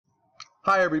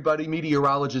Hi, everybody.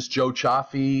 Meteorologist Joe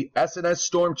Chaffee, SNS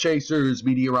Storm Chasers,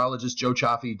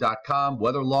 meteorologistjoechaffee.com,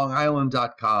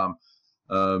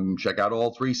 weatherlongisland.com. Check out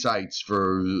all three sites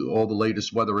for all the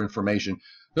latest weather information.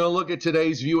 Going to look at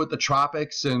today's view at the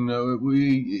tropics, and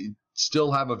we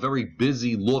still have a very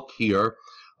busy look here.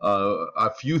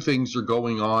 A few things are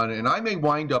going on, and I may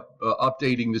wind up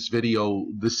updating this video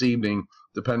this evening,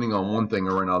 depending on one thing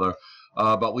or another.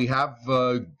 But we have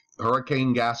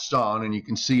Hurricane Gaston, and you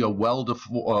can see a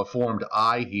well-formed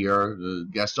eye here.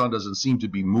 Gaston doesn't seem to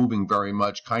be moving very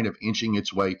much, kind of inching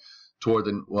its way toward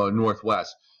the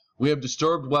northwest. We have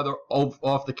disturbed weather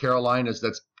off the Carolinas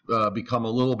that's become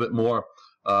a little bit more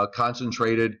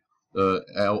concentrated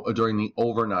during the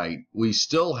overnight. We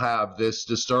still have this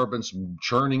disturbance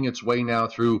churning its way now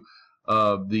through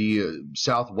the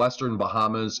southwestern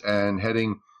Bahamas and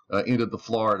heading into the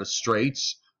Florida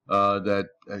Straits. That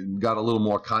got a little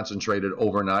more concentrated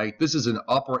overnight. This is an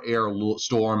upper air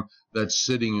storm that's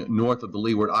sitting north of the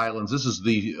Leeward Islands. This is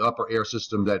the upper air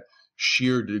system that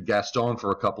sheared Gaston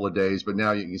for a couple of days, but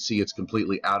now you can see it's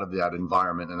completely out of that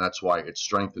environment, and that's why it's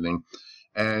strengthening.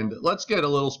 And let's get a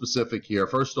little specific here.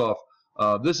 First off,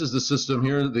 this is the system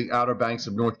here, the Outer Banks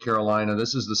of North Carolina.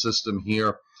 This is the system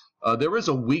here. There is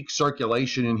a weak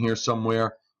circulation in here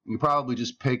somewhere. You probably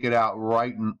just pick it out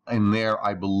right in there,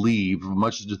 I believe.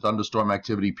 Much of the thunderstorm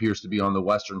activity appears to be on the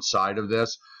western side of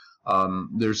this.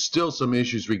 There's still some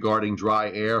issues regarding dry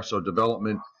air, so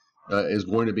development is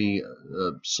going to be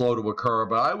slow to occur.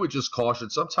 But I would just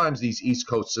caution, sometimes these East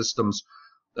Coast systems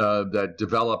that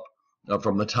develop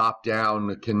from the top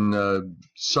down can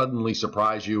suddenly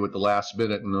surprise you at the last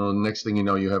minute, and the next thing you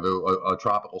know, you have a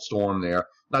tropical storm there.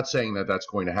 Not saying that that's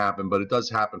going to happen, but it does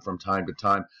happen from time to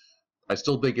time. I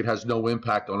still think it has no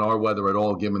impact on our weather at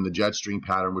all, given the jet stream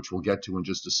pattern, which we'll get to in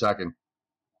just a second.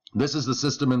 This is the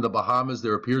system in the Bahamas.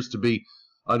 There appears to be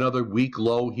another weak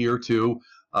low here, too.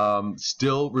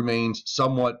 Still remains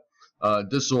somewhat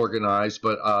disorganized,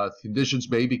 but conditions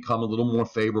may become a little more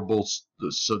favorable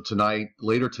so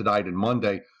later tonight and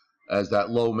Monday, as that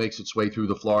low makes its way through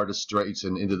the Florida Straits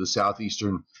and into the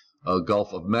southeastern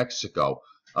Gulf of Mexico.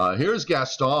 Here's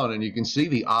Gaston, and you can see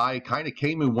the eye kind of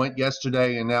came and went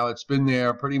yesterday, and now it's been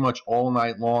there pretty much all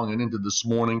night long and into this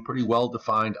morning. Pretty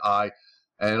well-defined eye,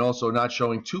 and also not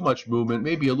showing too much movement.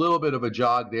 Maybe a little bit of a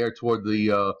jog there toward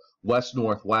the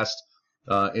west-northwest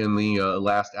in the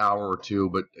last hour or two,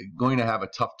 but going to have a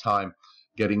tough time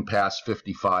getting past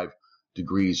 55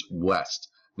 degrees west.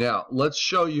 Now, let's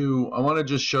show you, I want to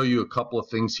just show you a couple of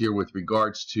things here with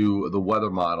regards to the weather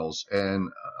models. And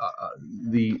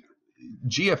the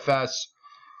GFS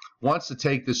wants to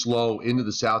take this low into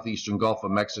the southeastern Gulf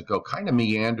of Mexico, kind of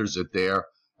meanders it there,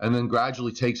 and then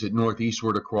gradually takes it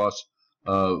northeastward across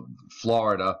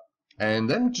Florida, and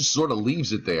then just sort of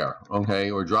leaves it there, okay,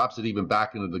 or drops it even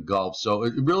back into the Gulf. So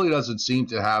it really doesn't seem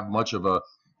to have much of a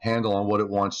handle on what it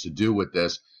wants to do with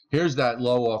this. Here's that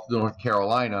low off North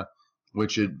Carolina,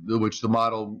 which the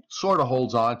model sort of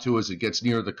holds on to as it gets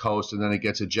near the coast, and then it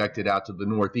gets ejected out to the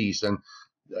northeast. And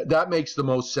that makes the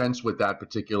most sense with that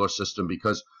particular system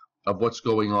because of what's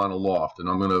going on aloft. And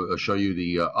I'm going to show you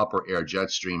the upper air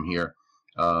jet stream here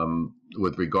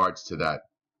with regards to that.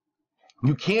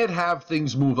 You can't have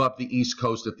things move up the East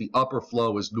Coast if the upper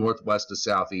flow is northwest to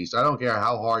southeast. I don't care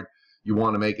how hard you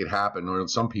want to make it happen, or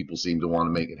some people seem to want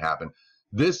to make it happen.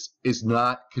 This is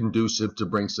not conducive to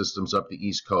bring systems up the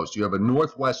East Coast. You have a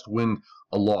northwest wind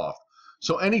aloft.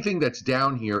 So anything that's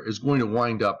down here is going to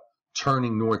wind up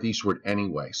turning northeastward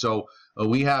anyway. So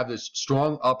we have this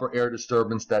strong upper air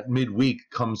disturbance that midweek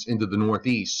comes into the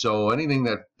northeast. So anything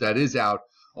that is out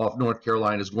off North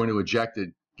Carolina is going to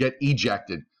get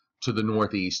ejected to the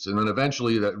northeast. And then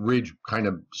eventually that ridge kind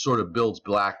of sort of builds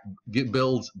back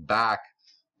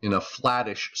in a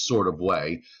flattish sort of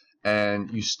way.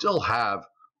 And you still have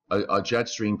a jet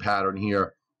stream pattern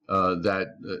here that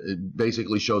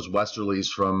basically shows westerlies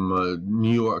from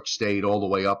New York State all the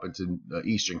way up into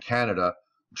eastern Canada,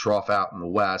 trough out in the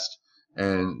west.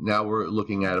 And now we're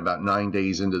looking at about 9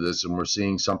 days into this, and we're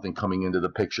seeing something coming into the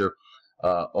picture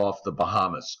off the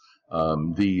Bahamas.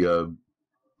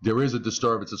 There is a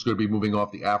disturbance that's going to be moving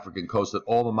off the African coast that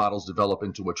all the models develop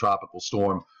into a tropical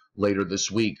storm later this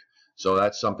week. So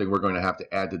that's something we're going to have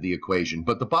to add to the equation.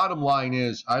 But the bottom line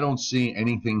is, I don't see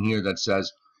anything here that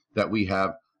says that we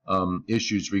have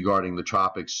issues regarding the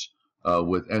tropics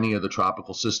with any of the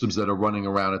tropical systems that are running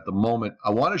around at the moment.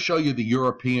 I want to show you the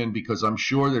European because I'm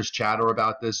sure there's chatter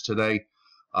about this today.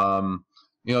 You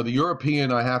know, the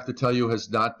European, I have to tell you, has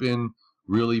not been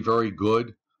really very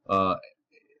good.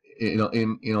 In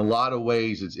a lot of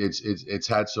ways, it's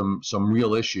had some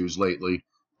real issues lately.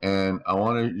 and I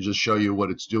want to just show you what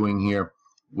it's doing here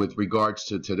with regards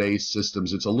to today's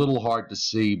systems. It's a little hard to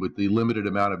see with the limited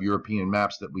amount of European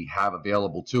maps that we have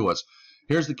available to us.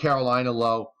 Here's the Carolina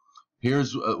low.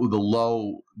 Here's the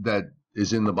low that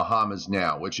is in the Bahamas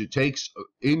now, which it takes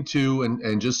into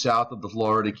and just south of the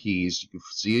Florida Keys. You can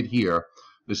see it here.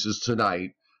 This is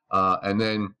tonight. And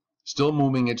then still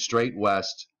moving it straight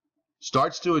west.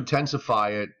 Starts to intensify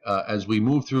it as we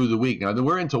move through the week. Now,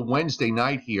 we're into Wednesday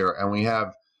night here, and we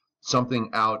have something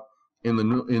out in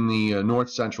the north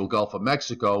central Gulf of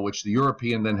Mexico, which the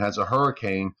European then has a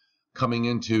hurricane coming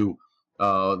into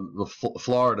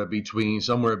Florida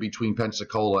somewhere between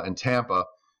Pensacola and Tampa,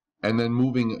 and then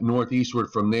moving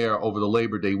northeastward from there over the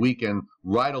Labor Day weekend,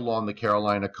 right along the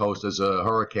Carolina coast as a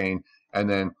hurricane, and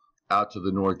then out to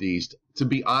the northeast. To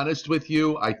be honest with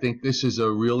you, I think this is a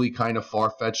really kind of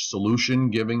far-fetched solution,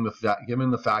 given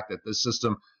the fact that this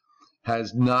system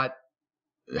has not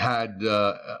had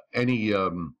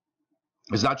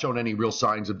has not shown any real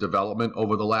signs of development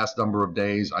over the last number of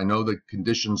days. I know the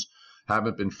conditions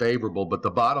haven't been favorable, but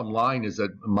the bottom line is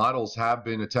that models have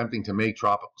been attempting to make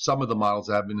some of the models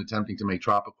have been attempting to make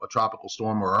a tropical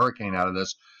storm or a hurricane out of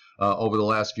this over the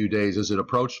last few days as it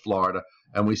approached Florida,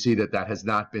 and we see that has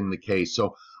not been the case.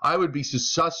 So I would be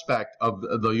suspect of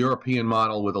the European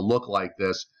model with a look like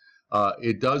this.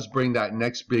 It does bring that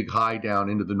next big high down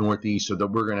into the northeast, so that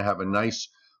we're going to have a nice,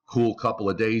 cool couple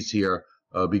of days here,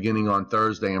 beginning on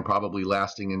Thursday and probably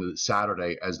lasting into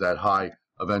Saturday as that high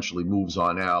eventually moves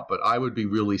on out. But I would be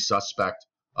really suspect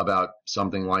about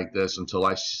something like this until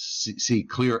I see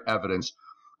clear evidence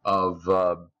of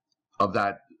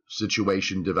that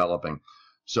situation developing.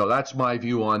 So that's my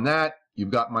view on that. You've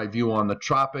got my view on the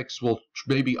tropics. We'll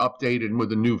maybe update it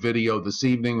with a new video this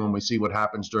evening when we see what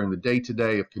happens during the day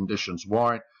today if conditions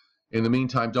warrant. In the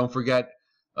meantime, don't forget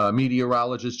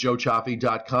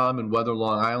meteorologistjoechaffee.com and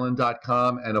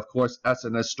weatherlongisland.com, and of course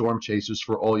SNS Storm Chasers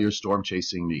for all your storm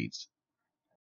chasing needs.